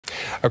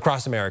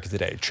Across America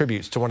today,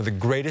 tributes to one of the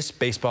greatest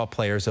baseball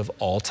players of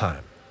all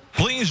time.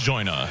 Please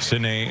join us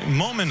in a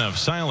moment of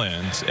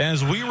silence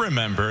as we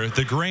remember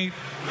the great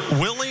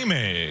Willie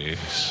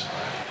Mays.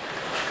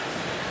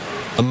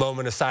 A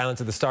moment of silence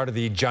at the start of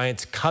the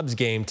Giants-Cubs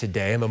game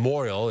today. A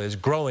memorial is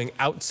growing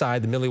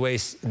outside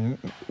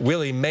the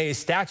Willie Mays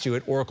statue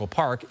at Oracle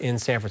Park in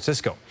San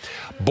Francisco.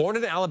 Born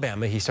in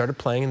Alabama, he started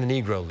playing in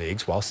the Negro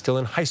Leagues while still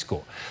in high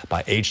school.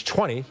 By age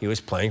 20, he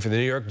was playing for the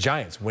New York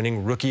Giants,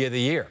 winning Rookie of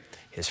the Year.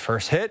 His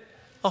first hit,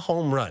 a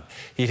home run.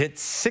 He'd hit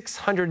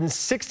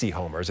 660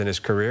 homers in his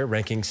career,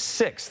 ranking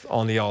 6th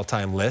on the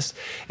all-time list.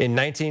 In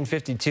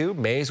 1952,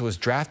 Mays was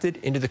drafted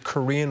into the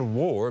Korean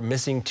War,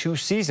 missing 2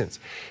 seasons.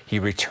 He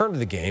returned to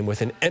the game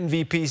with an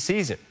MVP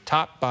season,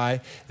 topped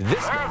by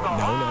this moment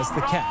known as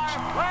the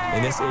catch.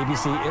 In this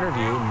ABC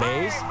interview,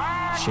 Mays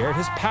shared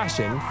his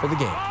passion for the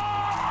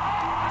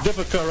game.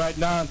 Difficult right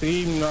now to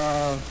even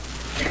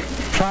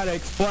try to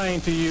explain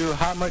to you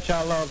how much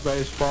I love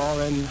baseball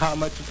and how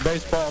much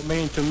baseball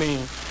means to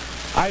me.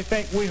 I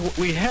think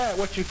we had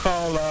what you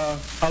call a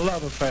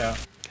love affair.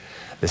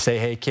 The Say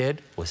Hey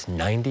Kid was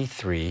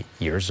 93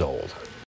 years old.